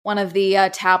one of the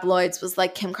tabloids was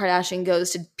like, Kim Kardashian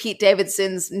goes to Pete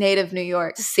Davidson's native New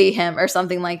York to see him or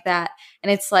something like that.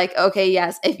 And it's like, okay,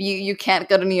 yes, if you can't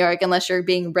go to New York unless you're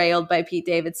being railed by Pete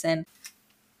Davidson.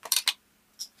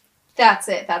 That's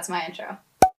it. That's my intro.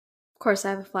 Of course,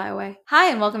 I have a flyaway. Hi,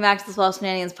 and welcome back to the Swell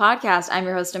Shenanigans Podcast. I'm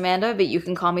your host, Amanda, but you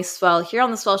can call me Swell. Here on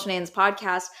the Swell Shenanigans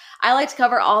Podcast, I like to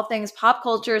cover all things pop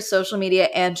culture, social media,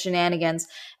 and shenanigans.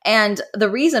 And the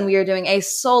reason we are doing a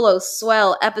solo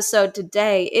Swell episode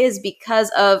today is because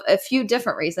of a few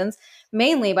different reasons.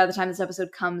 Mainly, by the time this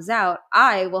episode comes out,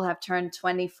 I will have turned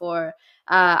 24.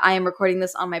 I am recording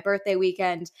this on my birthday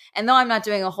weekend. And though I'm not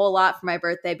doing a whole lot for my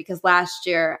birthday because last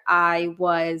year I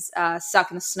was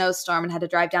stuck in a snowstorm and had to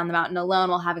drive down the mountain alone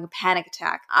while having a panic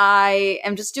attack, I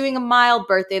am just doing a mild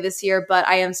birthday this year, but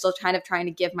I am still kind of trying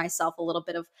to give myself a little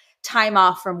bit of time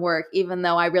off from work, even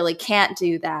though I really can't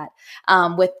do that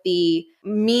with the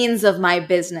means of my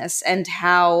business and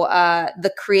how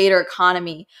the creator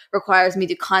economy requires me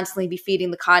to constantly be feeding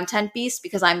the content beast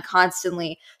because I'm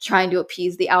constantly trying to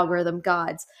appease the algorithm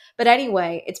gods. But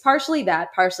anyway, it's partially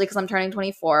that, partially because I'm turning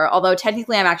 24, although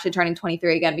technically I'm actually turning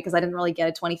 23 again because I didn't really get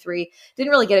a 23,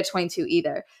 didn't really get a 22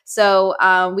 either. So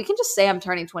we can just say I'm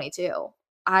turning 22.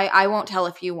 I won't tell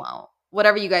if you won't.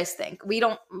 Whatever you guys think.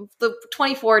 The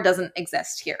 24 doesn't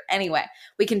exist here. Anyway,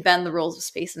 we can bend the rules of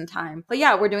space and time. But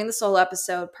yeah, we're doing the solo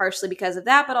episode partially because of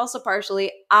that, but also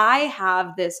partially I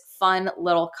have this fun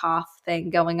little cough thing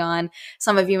going on.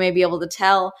 Some of you may be able to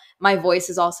tell my voice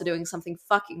is also doing something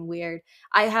fucking weird.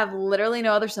 I have literally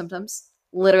no other symptoms,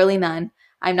 literally none.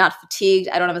 I'm not fatigued.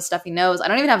 I don't have a stuffy nose. I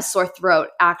don't even have a sore throat,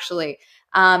 actually.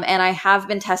 And I have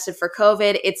been tested for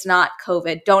COVID. It's not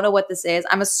COVID. Don't know what this is.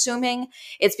 I'm assuming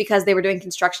it's because they were doing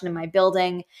construction in my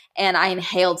building and I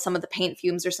inhaled some of the paint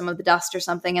fumes or some of the dust or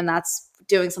something, and that's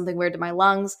doing something weird to my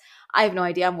lungs. I have no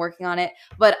idea. I'm working on it,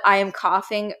 but I am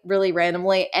coughing really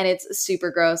randomly and it's super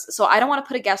gross. So I don't want to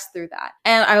put a guest through that.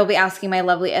 And I will be asking my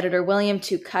lovely editor, William,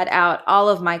 to cut out all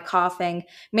of my coughing,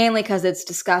 mainly because it's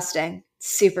disgusting.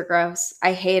 Super gross.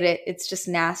 I hate it. It's just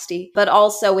nasty. But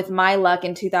also with my luck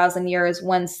in 2,000 years,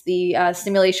 once the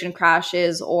simulation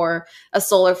crashes or a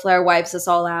solar flare wipes us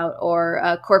all out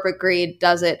or corporate greed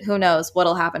does it, who knows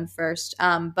what'll happen first.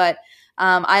 But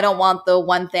I don't want the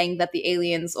one thing that the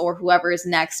aliens or whoever is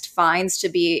next finds to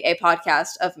be a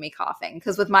podcast of me coughing,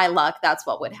 because with my luck, that's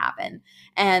what would happen.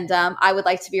 And I would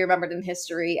like to be remembered in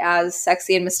history as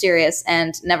sexy and mysterious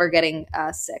and never getting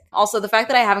sick. Also, the fact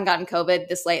that I haven't gotten COVID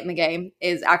this late in the game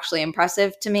is actually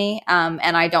impressive to me,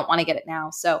 and I don't want to get it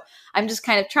now. So I'm just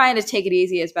kind of trying to take it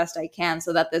easy as best I can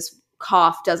so that this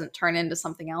cough doesn't turn into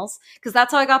something else, because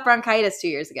that's how I got bronchitis 2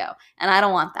 years ago, and I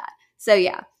don't want that. So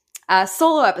yeah,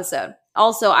 solo episode.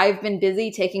 Also, I've been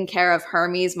busy taking care of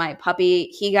Hermes, my puppy.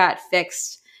 He got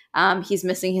fixed. He's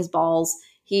missing his balls.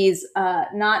 He's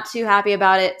not too happy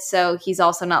about it, so he's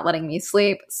also not letting me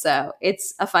sleep. So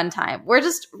it's a fun time. We're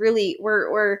just really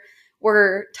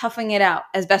we're toughing it out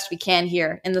as best we can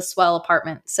here in the Swell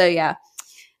apartment. So yeah.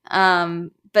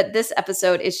 But this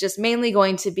episode is just mainly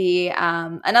going to be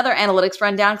another analytics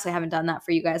rundown, because I haven't done that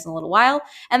for you guys in a little while.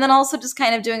 And then also just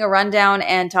kind of doing a rundown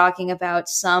and talking about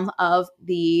some of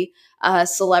the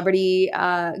celebrity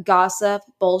gossip,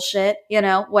 bullshit,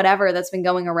 whatever that's been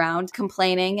going around,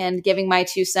 complaining and giving my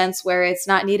 2 cents where it's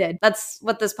not needed. That's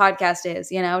what this podcast is,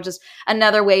 just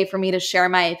another way for me to share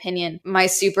my opinion, my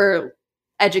super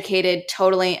educated,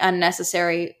 totally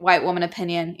unnecessary white woman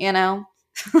opinion,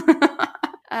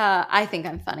 I think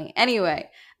I'm funny. Anyway,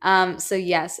 so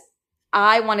yes,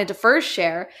 I wanted to first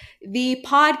share the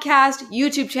podcast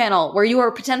YouTube channel where you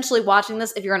are potentially watching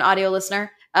this. If you're an audio listener,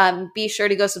 be sure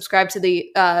to go subscribe to the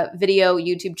the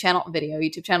YouTube channel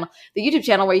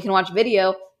where you can watch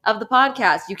video of the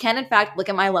podcast. You can, in fact, look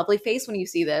at my lovely face when you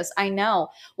see this. I know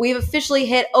we've officially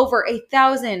hit over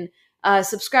 1,000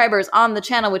 subscribers on the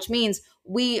channel, which means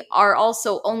we are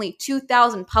also only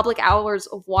 2,000 public hours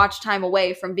of watch time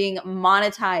away from being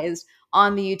monetized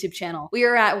on the YouTube channel. We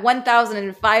are at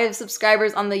 1,005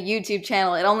 subscribers on the YouTube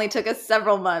channel. It only took us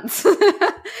several months,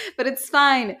 but it's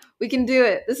fine. We can do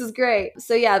it. This is great.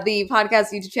 So yeah, the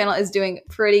podcast YouTube channel is doing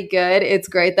pretty good. It's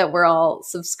great that we're all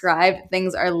subscribed.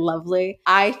 Things are lovely.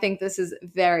 I think this is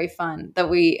very fun that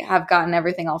we have gotten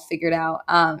everything all figured out.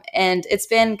 And it's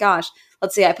been,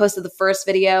 let's see, I posted the first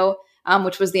video,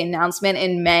 which was the announcement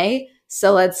in May.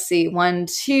 So let's see, 1,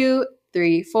 2,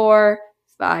 3, 4,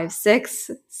 5,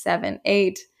 6, 7,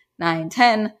 8, 9,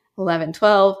 10, 11,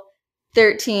 12,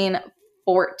 13,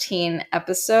 14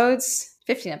 episodes,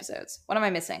 15 episodes. What am I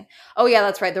missing? Oh yeah,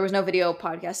 that's right. There was no video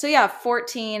podcast. So yeah,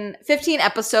 15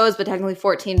 episodes, but technically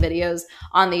 14 videos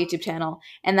on the YouTube channel.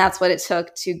 And that's what it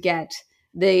took to get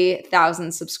the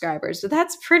 1,000 subscribers. But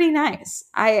that's pretty nice.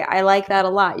 I like that a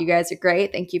lot. You guys are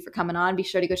great. Thank you for coming on. Be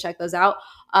sure to go check those out.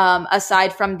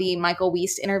 Aside from the Michael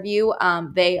Wiest interview,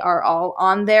 they are all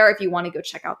on there if you want to go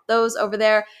check out those over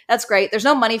there. That's great. There's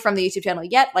no money from the YouTube channel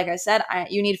yet. Like I said,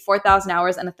 you need 4,000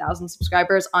 hours and 1,000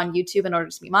 subscribers on YouTube in order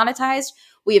to be monetized.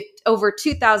 We have over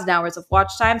 2,000 hours of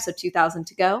watch time, so 2,000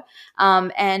 to go.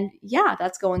 And yeah,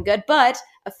 that's going good. But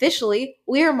officially,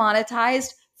 we are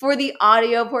monetized for the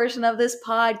audio portion of this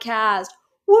podcast.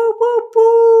 Woo, woo,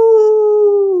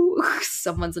 woo.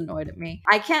 Someone's annoyed at me.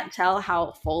 I can't tell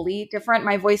how fully different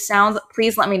my voice sounds.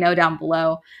 Please let me know down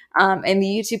below in the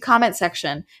YouTube comment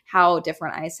section how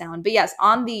different I sound. But yes,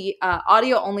 on the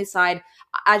audio only side,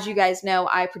 as you guys know,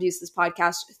 I produce this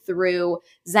podcast through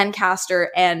Zencastr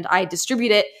and I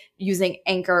distribute it using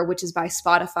Anchor, which is by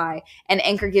Spotify. And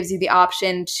Anchor gives you the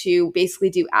option to basically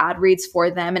do ad reads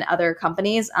for them and other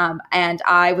companies. And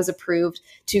I was approved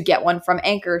to get one from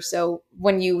Anchor. So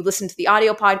when you listen to the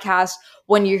audio podcast,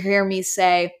 when you hear me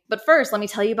say, but first, let me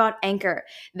tell you about Anchor.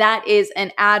 That is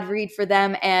an ad read for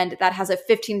them, and that has a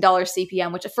 $15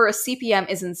 CPM, which for a CPM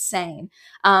is insane.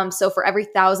 So for every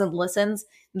 1,000 listens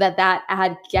that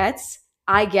ad gets,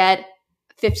 I get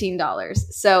 $15.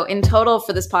 So in total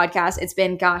for this podcast, it's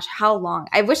been, gosh, how long?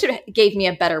 I wish it gave me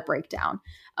a better breakdown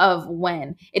of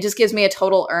when. It just gives me a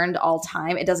total earned all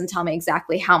time. It doesn't tell me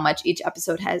exactly how much each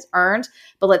episode has earned.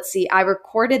 But let's see. I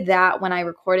recorded that when I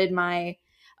recorded my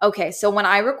when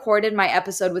I recorded my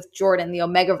episode with Jordan, the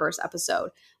Omegaverse episode,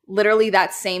 literally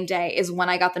that same day is when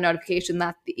I got the notification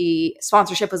that the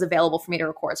sponsorship was available for me to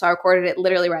record. So I recorded it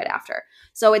literally right after.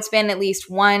 So it's been at least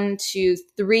 1, 2,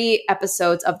 3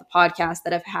 episodes of the podcast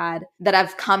that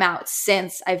have come out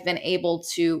since I've been able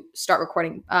to start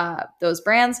recording those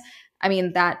brands. I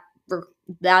mean,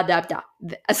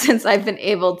 since I've been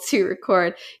able to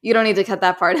record. You don't need to cut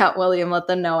that part out, William. Let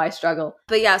them know I struggle.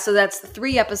 But yeah, so that's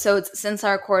 3 episodes since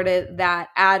I recorded that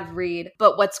ad read.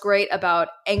 But what's great about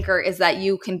Anchor is that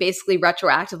you can basically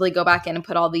retroactively go back in and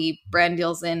put all the brand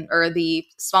deals in, or the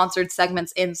sponsored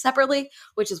segments in separately,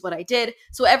 which is what I did.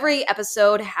 So every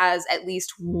episode has at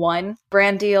least one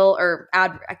brand deal or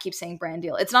ad. I keep saying brand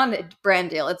deal. It's not a brand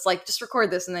deal. It's like, just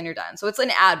record this and then you're done. So it's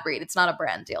an ad read. It's not a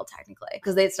brand deal technically,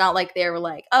 because it's not like they were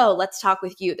like, oh, let's talk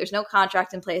with you. There's no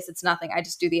contract in place. It's nothing. I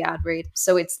just do the ad read.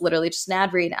 So it's literally just an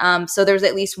ad read. So there's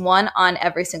at least one on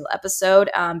every single episode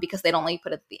because they don't let you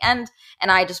put it at the end.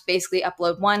 And I just basically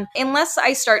upload one. Unless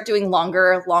I start doing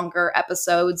longer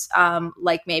episodes,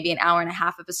 like maybe an hour and a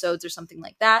half episodes or something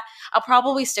like that, I'll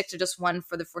probably stick to just one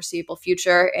for the foreseeable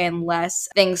future unless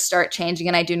things start changing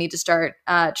and I do need to start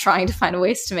trying to find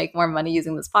ways to make more money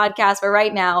using this podcast. But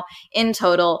right now, in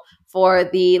total, for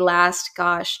the last,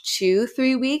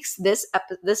 2-3 weeks, this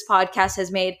podcast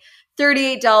has made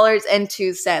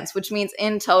 $38.02, which means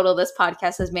in total, this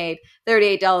podcast has made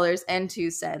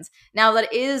 $38.02. Now,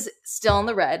 that is still in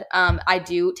the red. I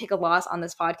do take a loss on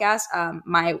this podcast.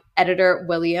 My editor,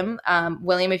 William,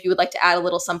 if you would like to add a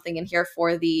little something in here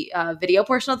for the video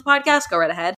portion of the podcast, go right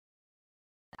ahead.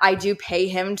 I do pay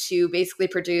him to basically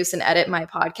produce and edit my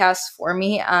podcast for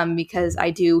me because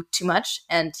I do too much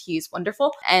and he's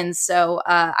wonderful. And so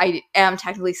I am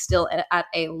technically still at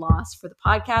a loss for the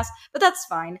podcast, but that's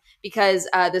fine because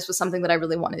this was something that I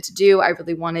really wanted to do. I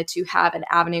really wanted to have an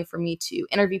avenue for me to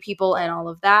interview people and all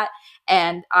of that.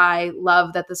 And I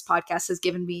love that this podcast has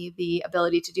given me the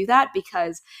ability to do that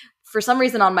because for some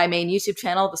reason on my main YouTube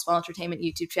channel, the Swell Entertainment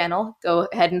YouTube channel, go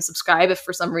ahead and subscribe if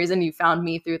for some reason you found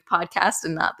me through the podcast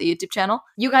and not the YouTube channel.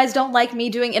 You guys don't like me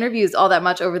doing interviews all that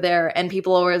much over there. And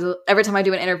people always, every time I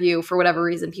do an interview, for whatever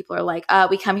reason, people are like,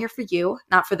 we come here for you,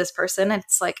 not for this person. And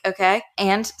it's like, okay.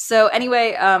 And so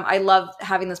anyway, I love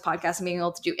having this podcast and being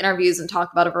able to do interviews and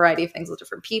talk about a variety of things with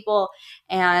different people.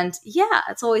 And yeah,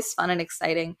 it's always fun and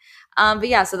exciting. But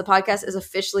yeah, so the podcast is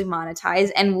officially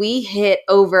monetized and we hit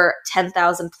over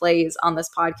 10,000 plays on this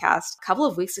podcast a couple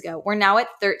of weeks ago. We're now at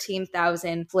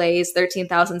 13,000 plays,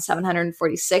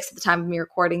 13,746 at the time of me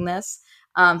recording this.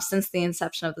 Since the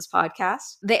inception of this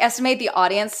podcast. They estimate the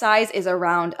audience size is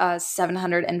around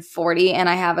 740 and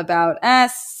I have about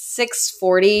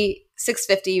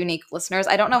 650 unique listeners.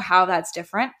 I don't know how that's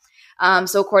different.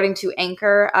 So according to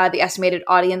Anchor, the estimated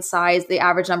audience size, the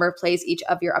average number of plays each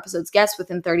of your episodes gets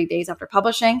within 30 days after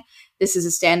publishing. This is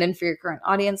a stand-in for your current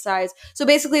audience size. So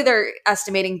basically, they're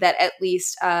estimating that at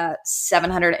least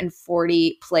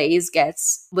 740 plays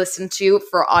gets listened to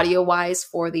for audio-wise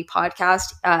for the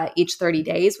podcast each 30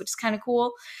 days, which is kind of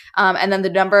cool. And then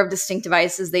the number of distinct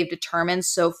devices they've determined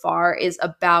so far is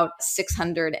about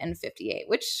 658,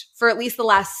 which for at least the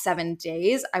last 7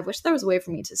 days, I wish there was a way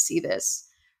for me to see this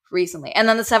recently. And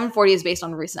then the 740 is based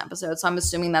on recent episodes. So I'm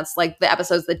assuming that's like the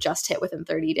episodes that just hit within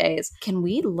 30 days. Can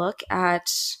we look at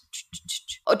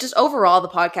just overall the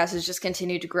podcast has just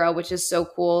continued to grow, which is so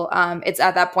cool. It's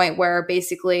at that point where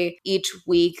basically each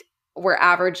week we're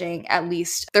averaging at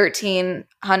least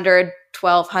 1,300,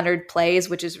 1,200 plays,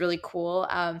 which is really cool.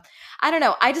 I don't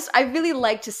know. I really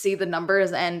like to see the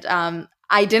numbers, and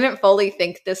I didn't fully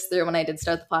think this through when I did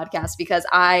start the podcast because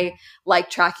I like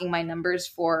tracking my numbers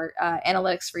for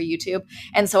analytics for YouTube.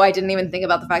 And so I didn't even think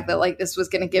about the fact that like this was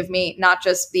going to give me not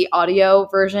just the audio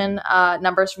version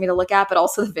numbers for me to look at, but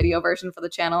also the video version for the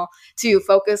channel to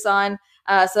focus on.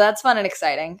 So that's fun and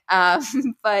exciting.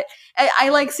 But I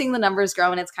like seeing the numbers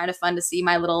grow, and it's kind of fun to see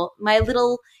my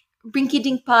little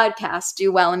rinky-dink podcast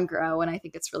do well and grow. And I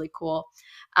think it's really cool.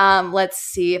 Let's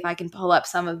see if I can pull up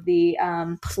some of the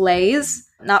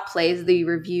the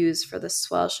reviews for the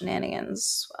Swell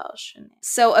Shenanigans.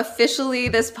 So officially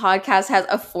this podcast has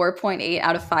a 4.8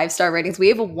 out of 5-star ratings. We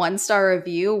have a 1-star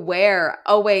review where,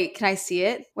 oh wait, can I see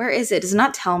it? Where is it? Does it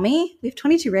not tell me? We have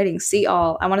 22 ratings. See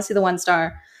all. I want to see the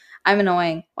 1-star. I'm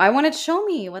annoying. Why won't it show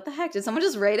me? What the heck? Did someone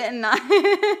just rate it and not?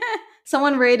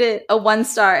 Someone rated a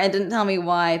 1-star and didn't tell me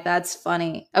why. That's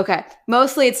funny. Okay.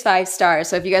 Mostly it's 5 stars.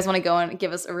 So if you guys want to go and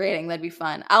give us a rating, that'd be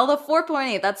fun. Although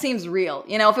 4.8, that seems real.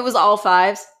 You know, if it was all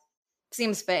 5s,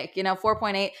 seems fake. You know,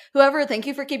 4.8. Whoever, thank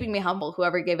you for keeping me humble.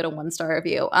 Whoever gave it a 1-star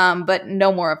review. But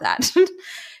no more of that.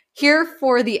 Here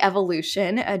for the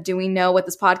evolution. Do we know what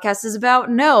this podcast is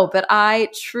about? No, but I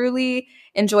truly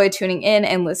enjoy tuning in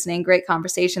and listening. Great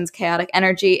conversations, chaotic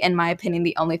energy. In my opinion,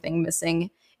 the only thing missing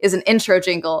is an intro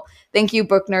jingle. Thank you,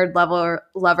 Book Nerd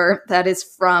Lover. That is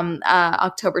from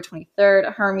October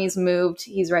 23rd. Hermes moved.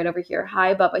 He's right over here.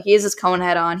 Hi, Bubba. He has his cone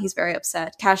head on. He's very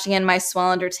upset. Cashing in my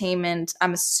Swell Entertainment.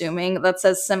 I'm assuming that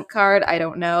says simp card. I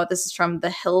don't know. This is from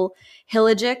the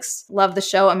Hillagix. Love the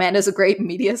show. Amanda's a great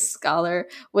media scholar.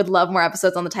 Would love more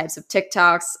episodes on the types of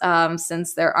TikToks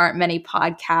since there aren't many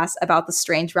podcasts about the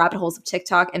strange rabbit holes of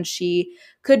TikTok, and she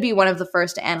could be one of the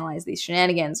first to analyze these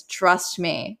shenanigans. Trust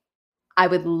me. I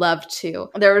would love to.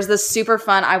 There was this super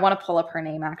fun, I want to pull up her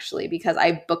name actually because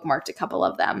I bookmarked a couple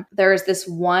of them. There is this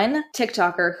one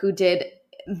TikToker who did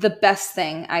the best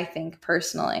thing, I think,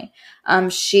 personally.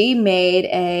 She made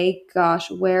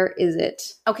where is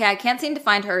it? Okay, I can't seem to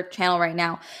find her channel right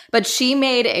now, but she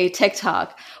made a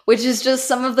TikTok, which is just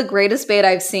some of the greatest bait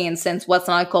I've seen since What's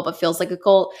Not a Cult But Feels Like a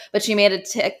Cult. But she made a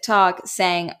TikTok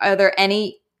saying, are there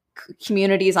any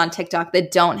communities on TikTok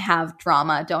that don't have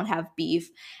drama, don't have beef?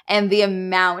 And the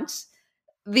amount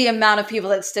of people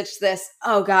that stitched this,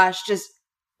 oh gosh, just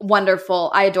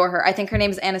wonderful. I adore her. I think her name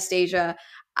is Anastasia.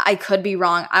 I could be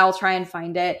wrong. I'll try and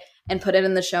find it and put it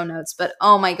in the show notes. But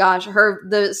oh my gosh,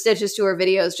 the stitches to her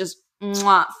videos just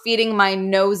feeding my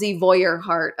nosy voyeur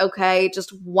heart. Okay,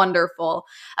 just wonderful.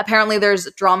 Apparently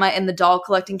there's drama in the doll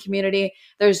collecting community.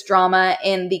 There's drama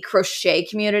in the crochet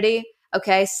community.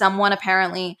 Okay, someone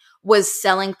apparently was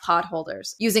selling pot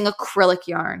holders using acrylic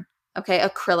yarn. Okay,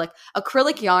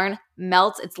 acrylic yarn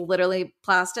melts. It's literally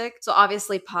plastic. So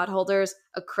obviously pot holders,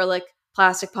 acrylic,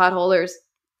 plastic pot holders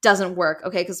doesn't work.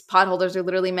 Okay, because pot holders are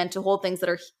literally meant to hold things that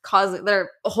are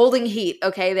holding heat.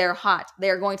 Okay, they're hot. They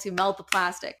are going to melt the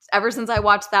plastic. Ever since I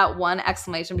watched that one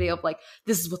exclamation video of like,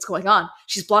 this is what's going on.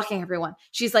 She's blocking everyone.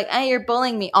 She's like, hey, you're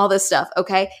bullying me. All this stuff.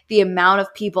 Okay, the amount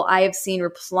of people I have seen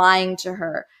replying to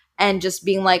her and just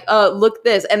being like, oh, look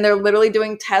this. And they're literally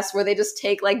doing tests where they just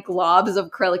take like globs of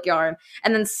acrylic yarn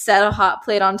and then set a hot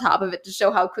plate on top of it to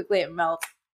show how quickly it melts.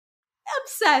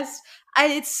 Obsessed.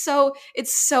 It's so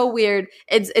weird.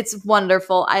 It's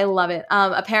wonderful. I love it.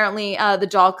 Apparently, the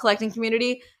doll collecting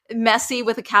community, messy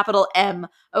with a capital M.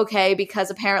 Okay,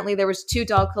 because apparently there was 2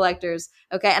 doll collectors.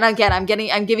 Okay, and again, I'm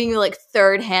giving you like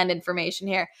third-hand information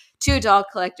here. 2 doll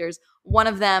collectors. One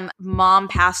of them, mom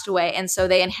passed away, and so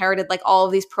they inherited like all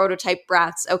of these prototype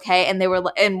brats. Okay, and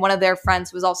and one of their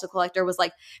friends who was also a collector was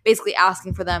like basically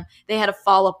asking for them. They had a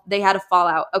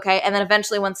fallout. Okay, and then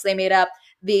eventually once they made up,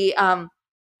 the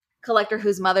collector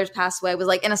whose mother's passed away was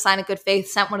like in a sign of good faith,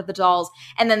 sent one of the dolls,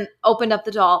 and then opened up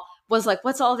the doll, was like,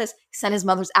 what's all this? He sent his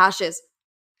mother's ashes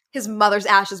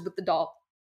with the doll.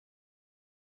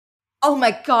 Oh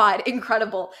my God,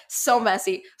 incredible. So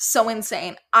messy, so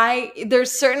insane.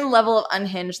 There's certain level of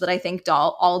unhinged that I think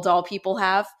all doll people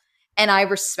have. And I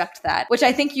respect that, which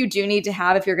I think you do need to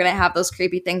have if you're going to have those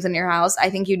creepy things in your house.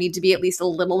 I think you need to be at least a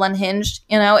little unhinged,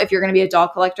 if you're going to be a doll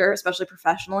collector, especially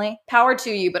professionally. Power to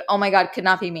you, but oh my God, could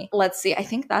not be me. Let's see. I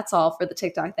think that's all for the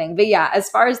TikTok thing. But yeah, as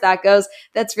far as that goes,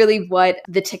 that's really what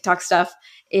the TikTok stuff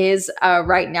is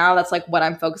right now. That's like what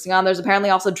I'm focusing on. There's apparently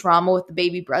also drama with the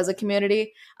Baby Brezza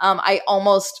community. I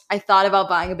thought about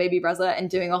buying a Baby Brezza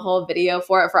and doing a whole video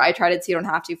for it for I Tried It So You Don't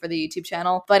Have To for the YouTube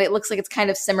channel, but it looks like it's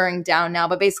kind of simmering down now.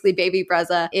 But basically Baby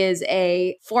Brezza is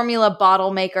a formula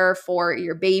bottle maker for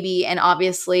your baby. And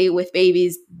obviously with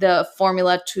babies, the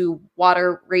formula to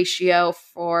water ratio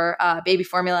for baby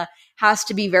formula has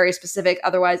to be very specific.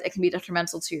 Otherwise it can be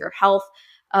detrimental to your health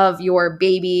of your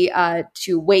baby,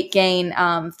 to weight gain,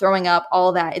 throwing up,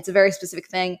 all that. It's a very specific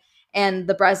thing. And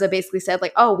the Brezza basically said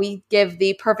like, oh, we give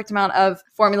the perfect amount of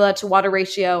formula to water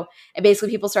ratio. And basically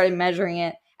people started measuring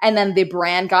it. And then the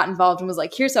brand got involved and was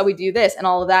like, here's how we do this and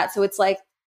all of that. So it's like,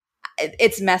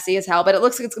 it's messy as hell, but it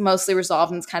looks like it's mostly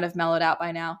resolved and it's kind of mellowed out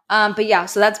by now. But yeah,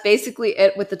 so that's basically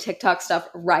it with the TikTok stuff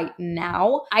right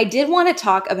now. I did want to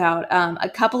talk about a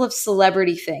couple of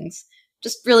celebrity things.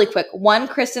 Just really quick. One,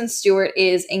 Kristen Stewart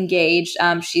is engaged.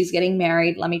 She's getting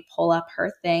married. Let me pull up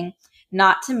her thing.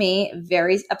 Not to me,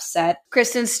 very upset.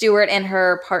 Kristen Stewart and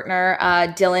her partner,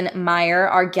 Dylan Meyer,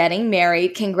 are getting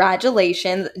married.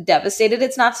 Congratulations. Devastated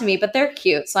it's not to me, but they're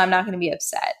cute, so I'm not going to be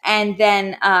upset. And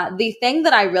then the thing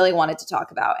that I really wanted to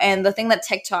talk about, and the thing that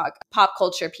TikTok, pop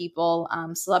culture people,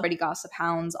 celebrity gossip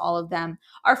hounds, all of them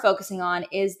are focusing on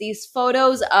is these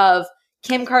photos of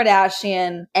Kim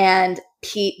Kardashian and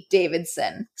Pete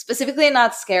Davidson, specifically in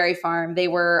Knott's Scary Farm. They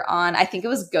were on, I think it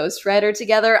was Ghost Rider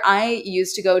together. I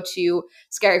used to go to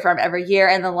Scary Farm every year,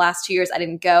 and the last 2 years I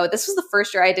didn't go. This was the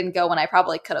first year I didn't go when I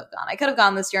probably could have gone. I could have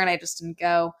gone this year and I just didn't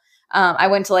go. I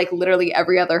went to like literally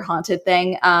every other haunted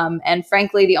thing. And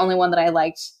frankly, the only one that I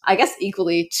liked, I guess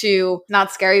equally to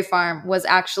Knott's Scary Farm, was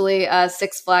actually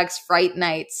Six Flags Fright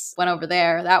Nights. Went over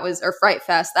there. Or Fright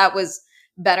Fest. That was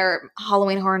better.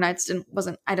 Halloween Horror Nights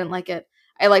I didn't like it.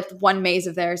 I liked one maze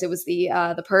of theirs. It was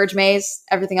the Purge maze.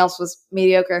 Everything else was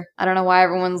mediocre. I don't know why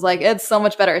everyone's like, it's so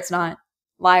much better. It's not.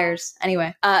 Liars.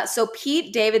 Anyway, so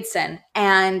Pete Davidson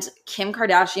and Kim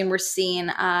Kardashian were seen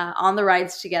on the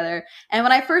rides together. And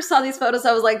when I first saw these photos,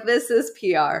 I was like, this is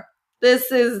PR.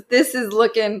 This is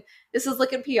looking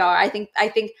PR. I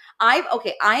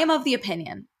am of the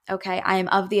opinion. Okay, I am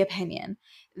of the opinion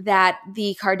that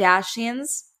the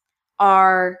Kardashians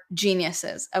are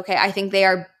geniuses. Okay, I think they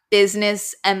are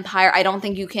business empire. I don't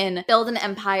think you can build an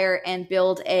empire and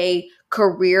build a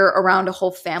career around a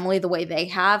whole family the way they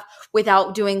have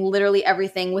without doing literally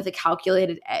everything with a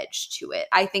calculated edge to it.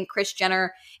 I think Kris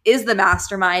Jenner is the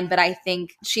mastermind, but I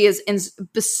think she has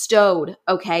bestowed,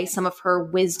 some of her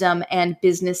wisdom and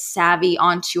business savvy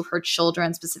onto her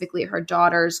children, specifically her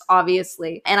daughters,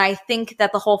 obviously. And I think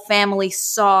that the whole family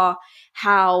saw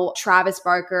how Travis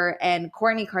Barker and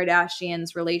Kourtney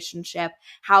Kardashian's relationship,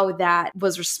 how that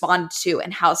was responded to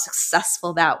and how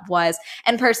successful that was.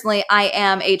 And personally, I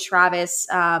am a Kravis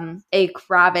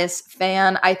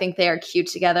fan. I think they are cute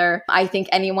together. I think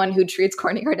anyone who treats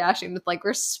Kourtney Kardashian with like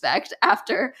respect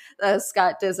after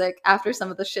Scott Disick, after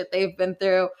some of the shit they've been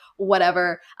through,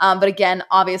 whatever. But again,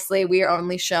 obviously we are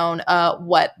only shown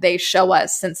what they show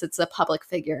us since it's a public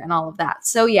figure and all of that.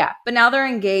 So yeah, but now they're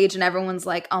engaged and everyone's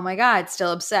like, oh my God,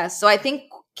 still obsessed. So I think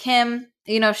Kim,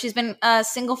 she's been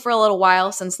single for a little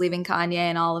while since leaving Kanye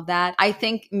and all of that. I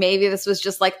think maybe this was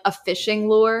just like a fishing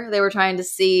lure. They were trying to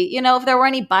see, if there were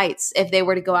any bites, if they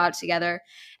were to go out together.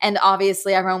 And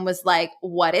obviously everyone was like,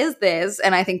 what is this?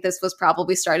 And I think this was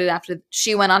probably started after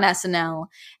she went on SNL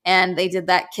and they did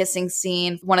that kissing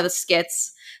scene, one of the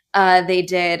skits they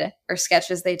did, or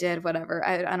sketches they did, whatever.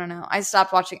 I don't know. I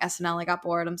stopped watching SNL. I got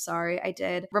bored. I'm sorry. I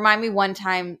did. Remind me one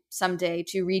time someday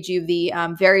to read you the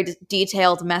very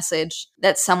detailed message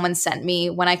that someone sent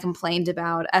me when I complained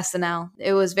about SNL.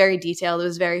 It was very detailed. It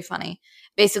was very funny.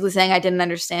 Basically saying I didn't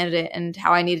understand it and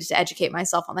how I needed to educate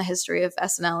myself on the history of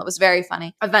SNL. It was very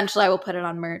funny. Eventually I will put it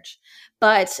on merch.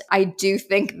 But I do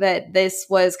think that this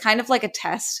was kind of like a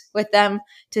test with them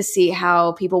to see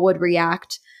how people would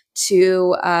react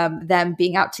to them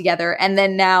being out together. And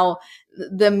then now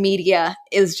the media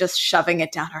is just shoving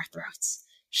it down our throats.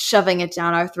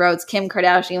 Kim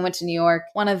Kardashian went to New York.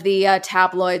 One of the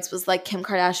tabloids was like, Kim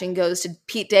Kardashian goes to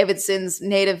Pete Davidson's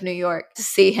native New York to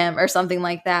see him or something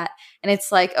like that. And it's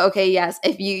like, okay, yes,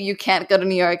 if you can't go to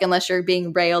New York unless you're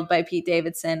being railed by Pete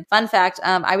Davidson. Fun fact,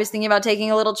 I was thinking about taking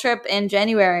a little trip in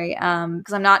January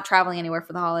because I'm not traveling anywhere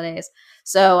for the holidays.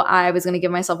 So I was going to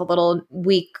give myself a little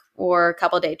week or a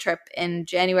couple day trip in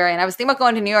January. And I was thinking about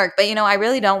going to New York, but I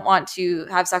really don't want to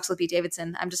have sex with Pete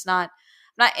Davidson. I'm just not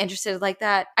I'm not interested like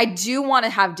that. I do want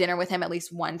to have dinner with him at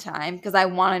least one time because I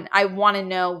want to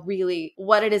know really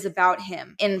what it is about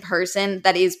him in person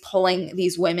that is pulling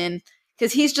these women,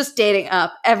 because he's just dating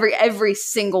up. Every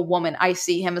single woman I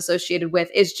see him associated with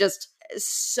is just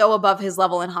so above his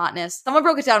level in hotness. Someone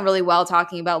broke it down really well,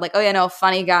 talking about like, oh yeah, no, a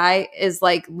funny guy is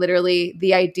like literally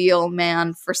the ideal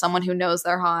man for someone who knows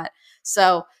they're hot.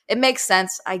 So it makes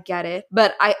sense. I get it.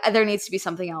 But there needs to be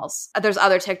something else. There's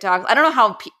other TikToks. I don't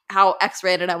know how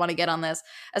X-rated I want to get on this,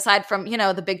 aside from,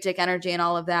 the big dick energy and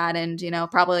all of that, and,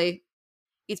 probably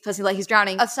eats pussy like he's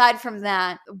drowning. Aside from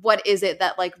that, what is it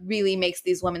that like really makes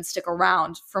these women stick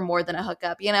around for more than a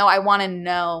hookup? I want to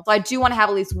know. So I do want to have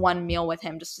at least one meal with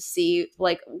him just to see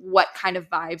like what kind of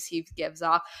vibes he gives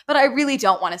off. But I really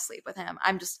don't want to sleep with him.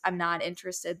 I'm not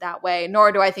interested that way,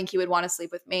 nor do I think he would want to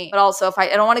sleep with me. But also, if I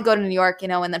don't want to go to New York,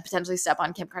 and then potentially step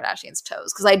on Kim Kardashian's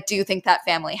toes, because I do think that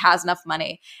family has enough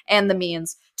money and the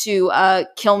means to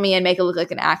kill me and make it look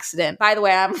like an accident. By the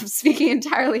way, I'm speaking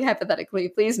entirely hypothetically.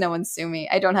 Please, no one sue me.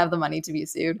 I don't have the money to be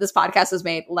sued. This podcast was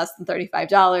made less than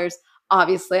 $35.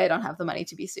 Obviously, I don't have the money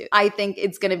to be sued. I think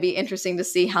it's going to be interesting to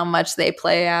see how much they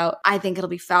play out. I think it'll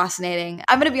be fascinating.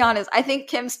 I'm going to be honest. I think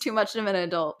Kim's too much of an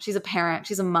adult. She's a parent.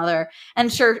 She's a mother.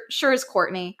 And sure is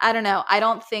Kourtney. I don't know. I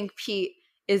don't think Pete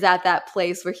is at that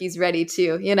place where he's ready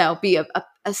to, be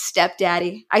a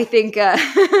stepdaddy. I think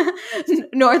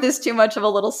North is too much of a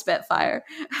little spitfire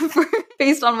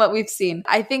based on what we've seen.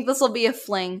 I think this will be a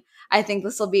fling. I think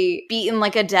this will be beaten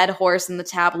like a dead horse in the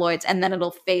tabloids, and then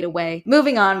it'll fade away.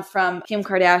 Moving on from Kim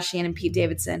Kardashian and Pete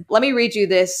Davidson, let me read you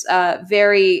this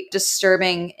very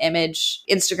disturbing image,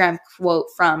 Instagram quote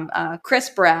from Chris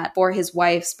Pratt for his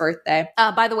wife's birthday.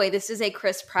 By the way, this is a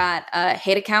Chris Pratt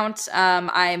hate account.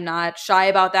 I'm not shy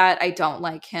about that. I don't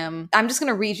like him. I'm just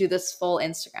going to read you this full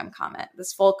Instagram comment,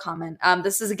 this full comment.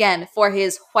 This is again for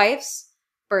his wife's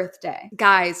birthday.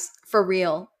 Guys, for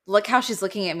real, look how she's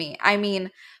looking at me. I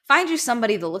mean, find you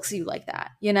somebody that looks at you like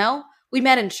that, We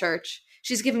met in church.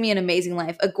 She's given me an amazing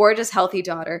life, a gorgeous, healthy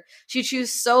daughter. She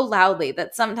chews so loudly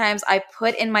that sometimes I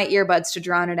put in my earbuds to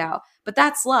drown it out. But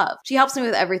that's love. She helps me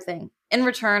with everything. In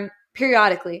return,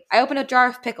 periodically, I open a jar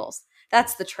of pickles.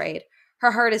 That's the trade.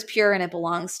 Her heart is pure and it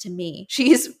belongs to me.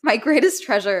 She's my greatest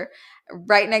treasure,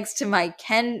 right next to my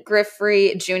Ken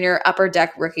Griffey Jr. Upper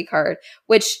Deck rookie card,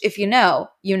 which, if you know,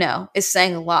 is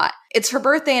saying a lot. It's her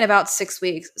birthday in about 6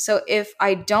 weeks, so if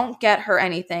I don't get her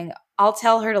anything, I'll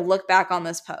tell her to look back on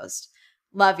this post.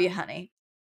 Love you, honey.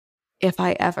 If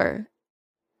I'm ever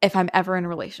in a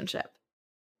relationship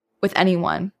with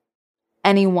anyone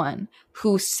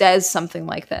who says something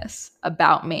like this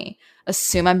about me,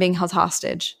 assume I'm being held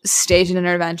hostage, stage an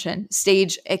intervention,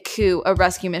 stage a coup, a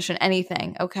rescue mission,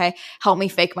 anything, okay? Help me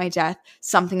fake my death.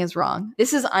 Something is wrong.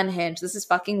 This is unhinged. This is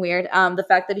fucking weird. The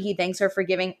fact that he thanks her for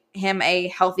giving him a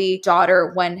healthy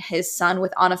daughter when his son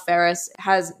with Anna Faris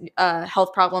has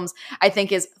health problems, I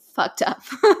think is fucked up.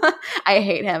 I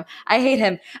hate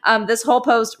him. This whole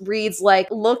post reads like,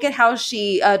 look at how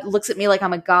she looks at me like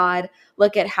I'm a god.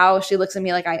 Look at how she looks at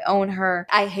me like I own her.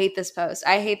 I hate this post.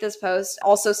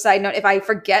 Also, side note, if I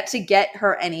forget to get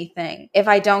her anything, if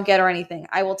I don't get her anything,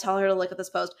 I will tell her to look at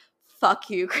this post. Fuck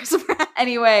you, Chris Pratt.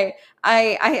 Anyway,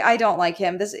 I don't like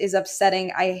him. This is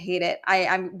upsetting. I hate it.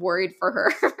 I'm worried for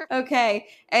her. Okay.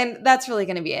 And that's really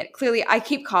going to be it. Clearly, I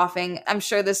keep coughing. I'm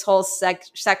sure this whole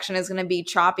section is going to be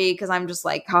choppy because I'm just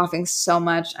like coughing so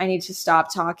much. I need to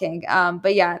stop talking.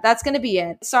 But yeah, that's going to be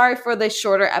it. Sorry for the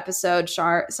shorter episode.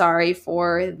 Sorry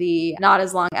for the not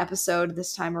as long episode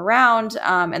this time around.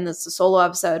 And this is a solo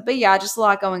episode. But yeah, just a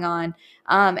lot going on.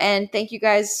 And thank you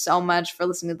guys so much for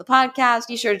listening to the podcast.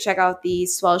 Be sure to check out the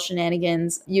Swell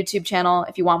Shenanigans YouTube channel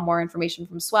if you want more information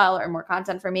from Swell or more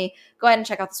content from me. Go ahead and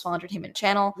check out the Swell Entertainment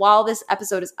channel. While this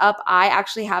episode is up, I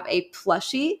actually have a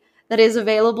plushie that is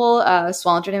available,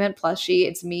 Swell Entertainment plushie.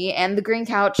 It's me and the green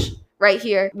couch right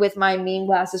here with my meme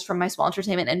glasses from my Swell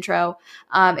Entertainment intro.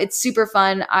 It's super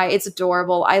fun. It's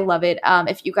adorable. I love it.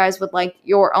 If you guys would like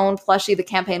your own plushie, the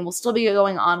campaign will still be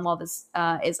going on while this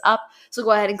is up. So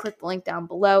go ahead and click the link down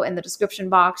below in the description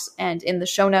box and in the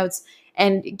show notes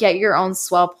and get your own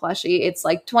Swell plushie. It's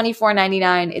like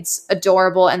 $24.99. It's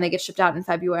adorable, and they get shipped out in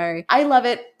February. I love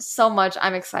it so much.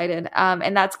 I'm excited.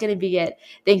 And that's going to be it.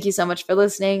 Thank you so much for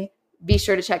listening. Be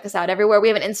sure to check us out everywhere. We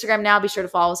have an Instagram now. Be sure to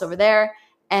follow us over there.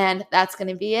 And that's going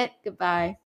to be it. Goodbye.